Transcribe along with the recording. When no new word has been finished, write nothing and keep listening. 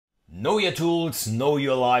Know your tools, know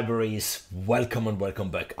your libraries. Welcome and welcome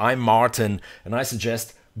back. I'm Martin and I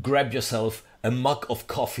suggest grab yourself a mug of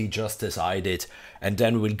coffee just as I did, and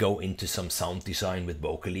then we'll go into some sound design with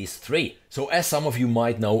Vocalise 3. So as some of you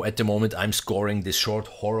might know, at the moment I'm scoring this short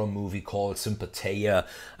horror movie called Sympatheia,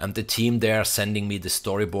 and the team there sending me the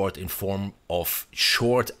storyboard in form of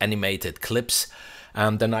short animated clips.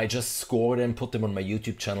 And then I just scored and put them on my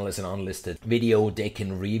YouTube channel as an unlisted video. They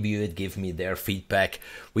can review it, give me their feedback.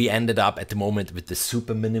 We ended up at the moment with the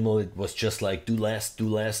super minimal. It was just like do less, do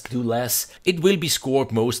less, do less. It will be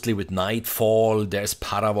scored mostly with Nightfall. There's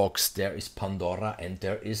Paravox, there is Pandora, and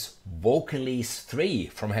there is Vocalise 3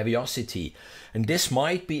 from Heavyocity. And this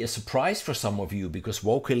might be a surprise for some of you, because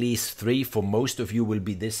Vocalise 3 for most of you will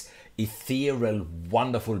be this ethereal,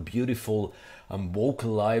 wonderful, beautiful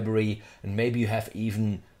vocal library, and maybe you have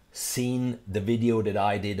even seen the video that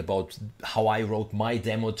I did about how I wrote my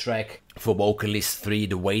demo track for Vocalise 3,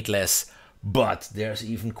 the Weightless. But there's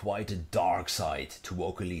even quite a dark side to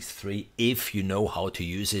Vocalise 3 if you know how to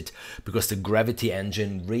use it, because the Gravity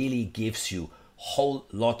engine really gives you a whole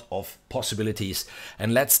lot of possibilities.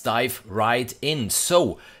 And let's dive right in.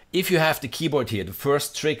 So if you have the keyboard here, the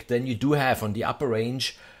first trick, then you do have on the upper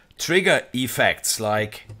range trigger effects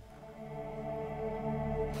like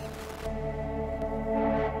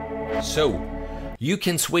so. You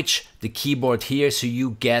can switch the keyboard here so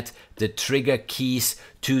you get the trigger keys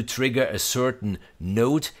to trigger a certain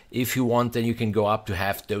note. If you want, then you can go up to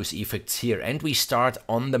have those effects here. And we start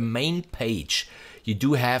on the main page. You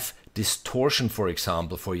do have distortion, for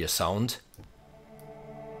example, for your sound.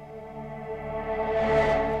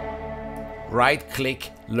 Right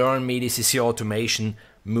click, learn me, this is your automation.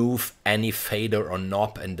 Move any fader or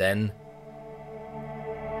knob, and then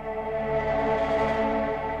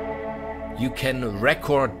you can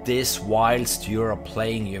record this whilst you're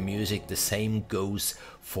playing your music. The same goes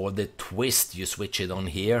for the twist. You switch it on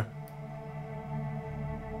here.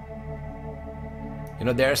 You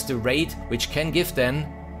know, there's the rate, which can give then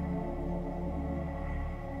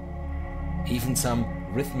even some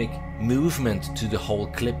rhythmic movement to the whole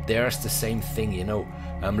clip. There's the same thing, you know.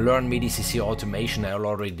 Learn me, this is your automation. I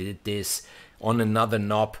already did this on another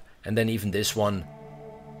knob, and then even this one.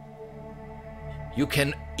 You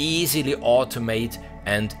can easily automate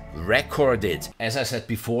and record it. As I said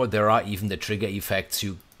before, there are even the trigger effects.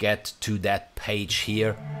 You get to that page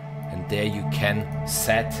here, and there you can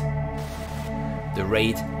set the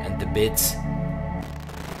rate and the bits,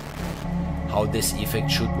 how this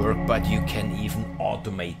effect should work, but you can even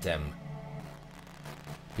automate them.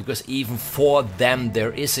 Because even for them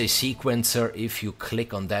there is a sequencer. If you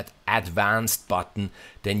click on that advanced button,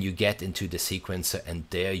 then you get into the sequencer, and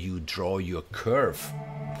there you draw your curve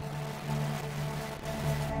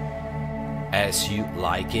as you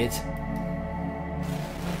like it.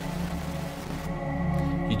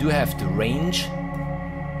 You do have the range.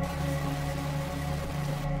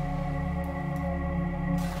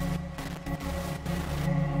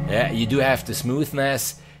 Yeah, you do have the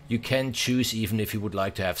smoothness. You can choose even if you would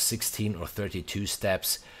like to have 16 or 32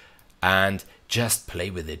 steps, and just play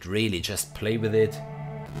with it, really just play with it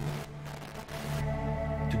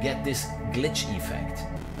to get this glitch effect.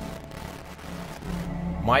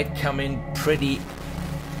 Might come in pretty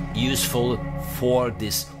useful for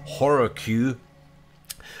this horror cue.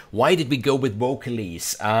 Why did we go with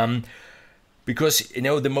Vocalise? Because, you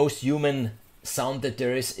know, the most human sound that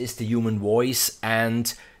there is the human voice,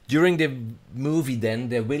 and during the movie then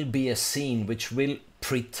there will be a scene which will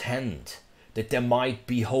pretend that there might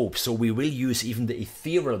be hope. So we will use even the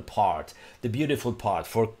ethereal part, the beautiful part,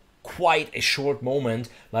 for quite a short moment,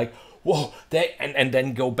 like whoa, and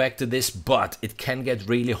then go back to this, but it can get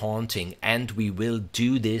really haunting, and we will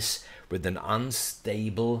do this with an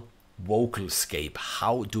unstable vocalscape.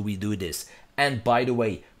 How do we do this? And by the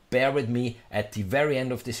way, bear with me, at the very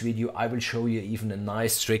end of this video I will show you even a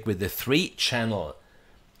nice trick with the 3-channel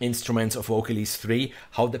instruments of Vocalise 3,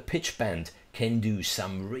 how the pitch bend can do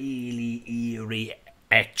some really eerie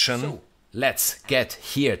action. So let's get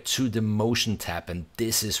here to the motion tab, and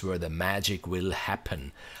this is where the magic will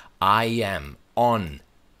happen. I am on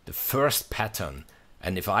the first pattern,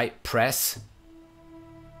 and if I press,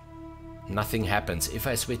 nothing happens. If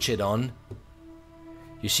I switch it on,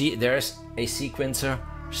 you see there's a sequencer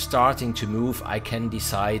starting to move. I can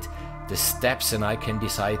decide the steps, and I can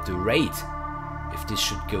decide the rate. If this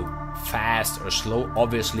should go fast or slow,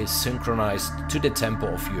 obviously synchronized to the tempo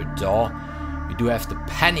of your DAW. We do have the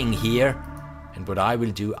panning here, and what I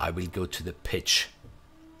will do, I will go to the pitch.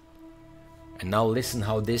 And now listen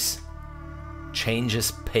how this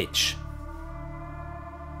changes pitch.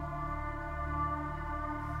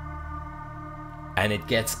 and it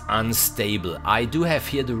gets unstable. I do have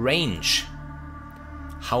here the range,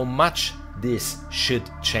 how much this should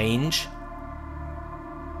change.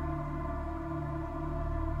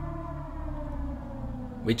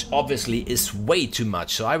 Which obviously is way too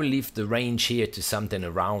much, so I will leave the range here to something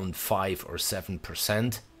around 5 or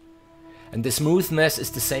 7%. And the smoothness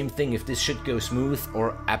is the same thing, if this should go smooth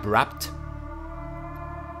or abrupt.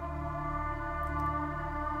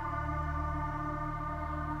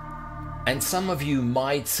 And some of you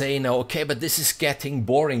might say, no, okay, but this is getting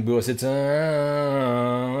boring because it's...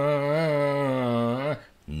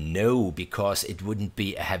 No, because it wouldn't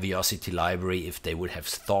be a Heavyocity library if they would have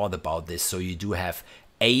thought about this. So you do have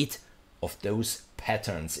 8 of those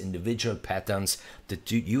patterns, individual patterns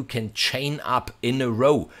that you can chain up in a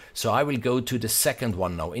row. So I will go to the second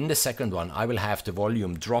one now. In the second one, I will have the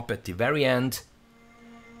volume drop at the very end.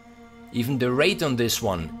 Even the rate on this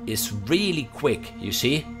one is really quick, you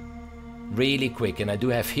see? Really quick. And I do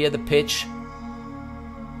have here the pitch.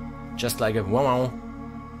 Just like a wow,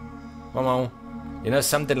 wow, you know,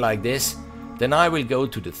 something like this. Then I will go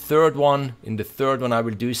to the third one. In the third one, I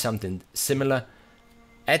will do something similar.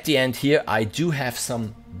 At the end here, I do have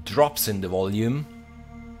some drops in the volume.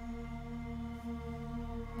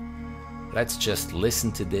 Let's just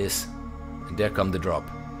listen to this. And there come the drop.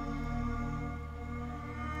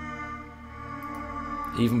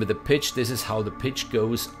 Even with the pitch, this is how the pitch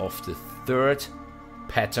goes of the third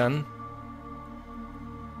pattern.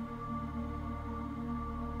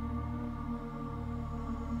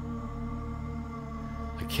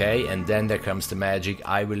 Okay, and then there comes the magic.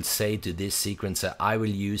 I will say to this sequencer, I will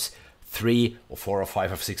use 3 or 4 or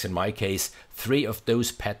 5 or 6 in my case, 3 of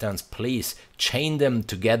those patterns, please chain them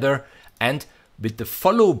together. And with the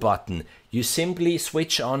follow button, you simply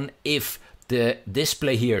switch on if the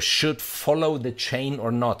display here should follow the chain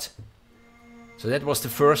or not. So that was the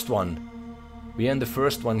first one. We are in the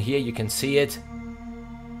first one here, you can see it.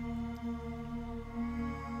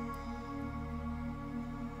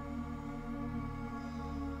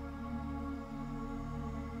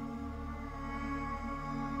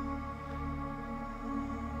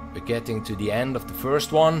 We're getting to the end of the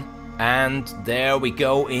first one, and there we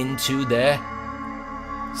go into the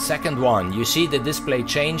second one. You see the display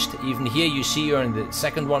changed. Even here you see you're in the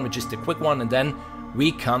second one, which is the quick one, and then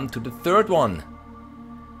we come to the third one,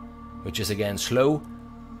 which is again slow.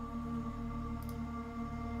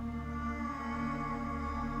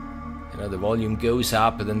 You know, the volume goes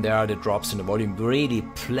up, and then there are the drops in the volume. Really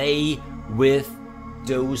play with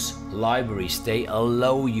those libraries. They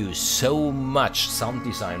allow you so much sound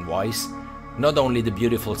design wise. Not only the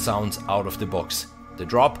beautiful sounds out of the box. The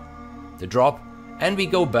drop, and we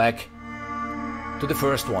go back to the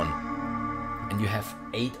first one. And you have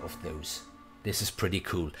 8 of those. This is pretty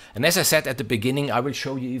cool. And as I said at the beginning, I will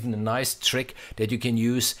show you even a nice trick that you can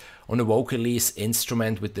use on a Vocalise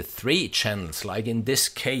instrument with the 3 channels, like in this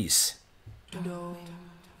case.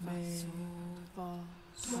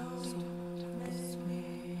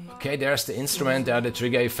 Okay, there's the instrument, there are the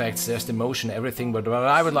trigger effects, there's the motion, everything. But what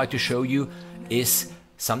I would like to show you is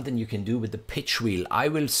something you can do with the pitch wheel. I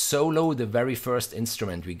will solo the very first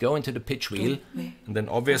instrument. We go into the pitch wheel, and then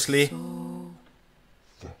obviously...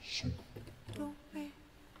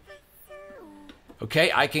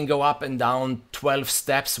 Okay, I can go up and down 12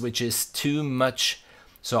 steps, which is too much.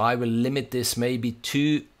 So I will limit this maybe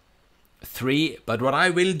to 3. But what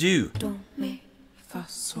I will do...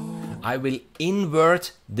 I will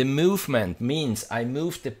invert the movement, means I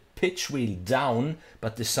move the pitch wheel down,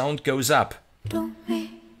 but the sound goes up.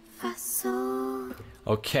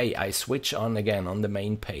 Okay, I switch on again on the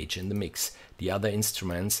main page in the mix, the other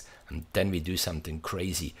instruments, and then we do something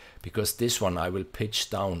crazy. Because this one I will pitch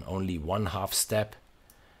down only 1/2 step,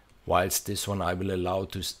 whilst this one I will allow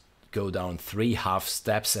to go down 3/2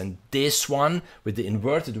 steps, and this one with the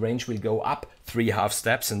inverted range will go up 3/2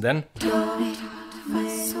 steps, and then...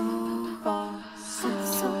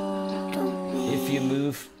 If you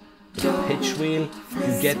move the pitch wheel,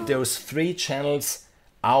 you get those 3 channels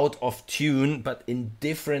out of tune, but in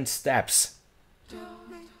different steps.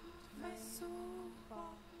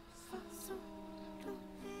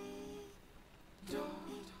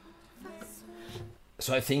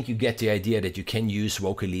 So I think you get the idea that you can use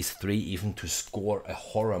Vocalise 3 even to score a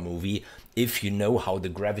horror movie if you know how the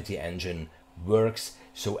gravity engine works.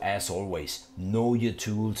 So as always, know your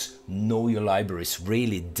tools, know your libraries,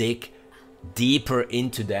 really dig deeper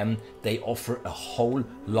into them. They offer a whole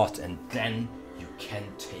lot, and then you can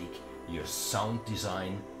take your sound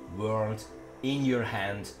design world in your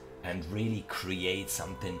hand and really create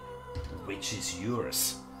something which is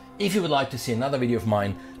yours. If you would like to see another video of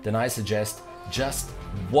mine, then I suggest just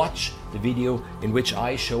watch the video in which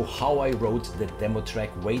I show how I wrote the demo track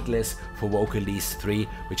Weightless for Vocalise 3,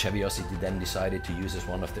 which Heavyocity then decided to use as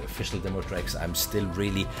one of the official demo tracks. I'm still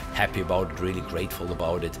really happy about it, really grateful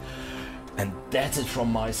about it. And that's it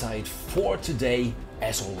from my side for today.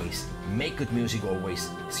 As always, make good music always.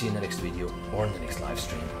 See you in the next video or in the next live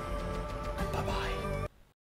stream. Bye bye.